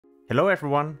Hello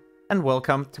everyone, and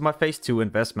welcome to my Phase 2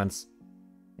 investments.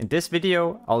 In this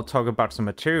video, I'll talk about some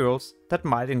materials that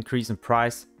might increase in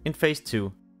price in Phase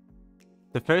 2.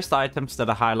 The first items that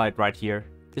I highlight right here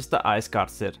is the Ice Guard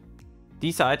set.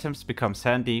 These items becomes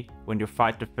handy when you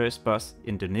fight the first boss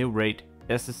in the new raid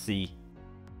SSC.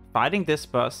 Fighting this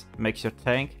boss makes your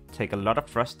tank take a lot of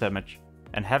thrust damage,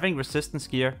 and having resistance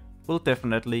gear will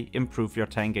definitely improve your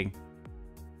tanking.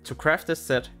 To craft this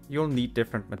set, you'll need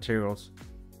different materials.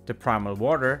 The Primal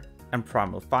Water and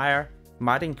Primal Fire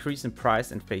might increase in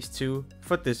price in Phase 2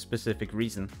 for this specific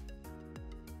reason.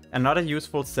 Another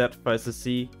useful set for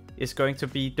SSC is going to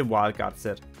be the Wild Guard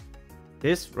set.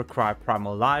 This requires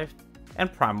Primal Life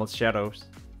and Primal Shadows.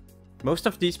 Most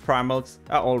of these primals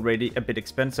are already a bit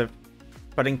expensive,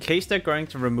 but in case they're going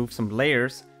to remove some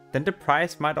layers, then the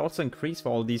price might also increase for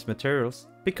all these materials,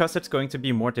 because it's going to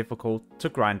be more difficult to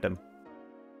grind them.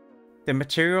 The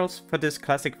materials for this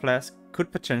classic flask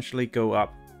could potentially go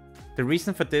up. The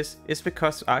reason for this is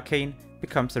because Arcane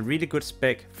becomes a really good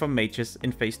spec for mages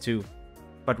in Phase 2.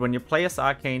 But when you play as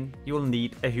Arcane, you will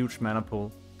need a huge mana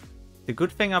pool. The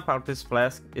good thing about this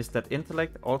flask is that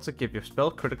Intellect also gives you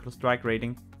spell critical strike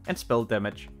rating and spell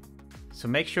damage. So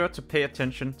make sure to pay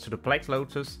attention to the Black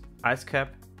Lotus, Ice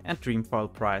Cap and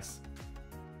Dreamfoil price.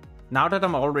 Now that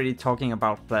I'm already talking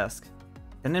about flask,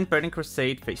 then in Burning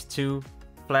Crusade Phase 2,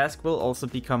 flask will also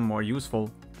become more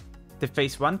useful. The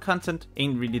Phase 1 content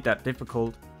ain't really that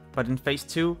difficult, but in Phase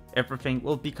 2 everything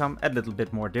will become a little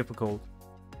bit more difficult.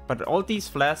 But all these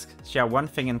flasks share one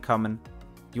thing in common: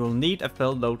 you will need a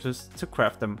Fell Lotus to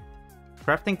craft them.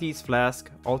 Crafting these flasks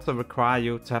also require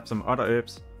you to have some other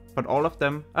herbs, but all of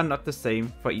them are not the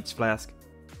same for each flask.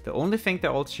 The only thing they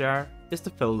all share is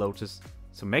the Fell Lotus,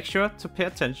 so make sure to pay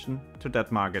attention to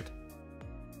that market.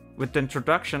 With the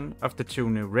introduction of the 2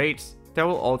 new raids, there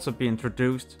will also be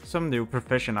introduced some new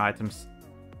profession items.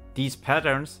 These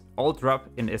patterns all drop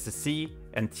in SSC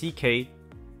and TK,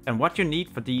 and what you need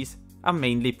for these are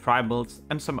mainly primals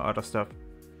and some other stuff.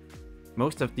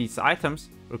 Most of these items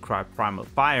require Primal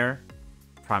Fire,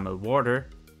 Primal Water,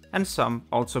 and some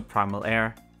also Primal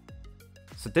Air.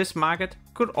 So this market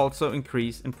could also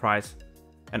increase in price,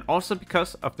 and also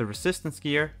because of the resistance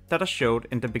gear that I showed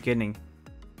in the beginning.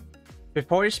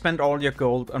 Before you spend all your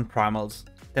gold on primals,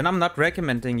 then I'm not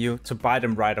recommending you to buy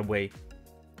them right away.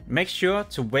 Make sure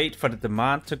to wait for the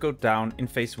demand to go down in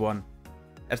Phase 1.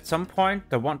 At some point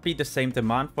there won't be the same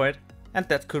demand for it, and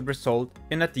that could result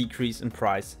in a decrease in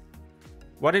price.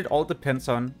 What it all depends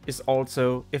on is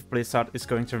also if Blizzard is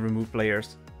going to remove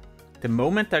layers. The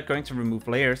moment they're going to remove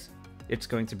layers, it's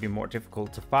going to be more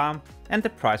difficult to farm and the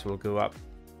price will go up.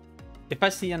 If I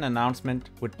see an announcement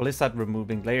with Blizzard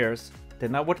removing layers,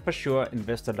 then I would for sure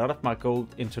invest a lot of my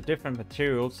gold into different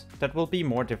materials that will be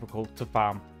more difficult to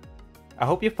farm. I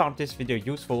hope you found this video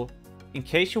useful. In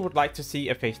case you would like to see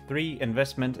a Phase 3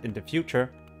 investment in the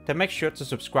future, then make sure to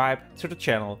subscribe to the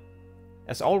channel.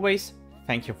 As always,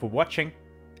 thank you for watching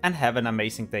and have an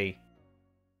amazing day.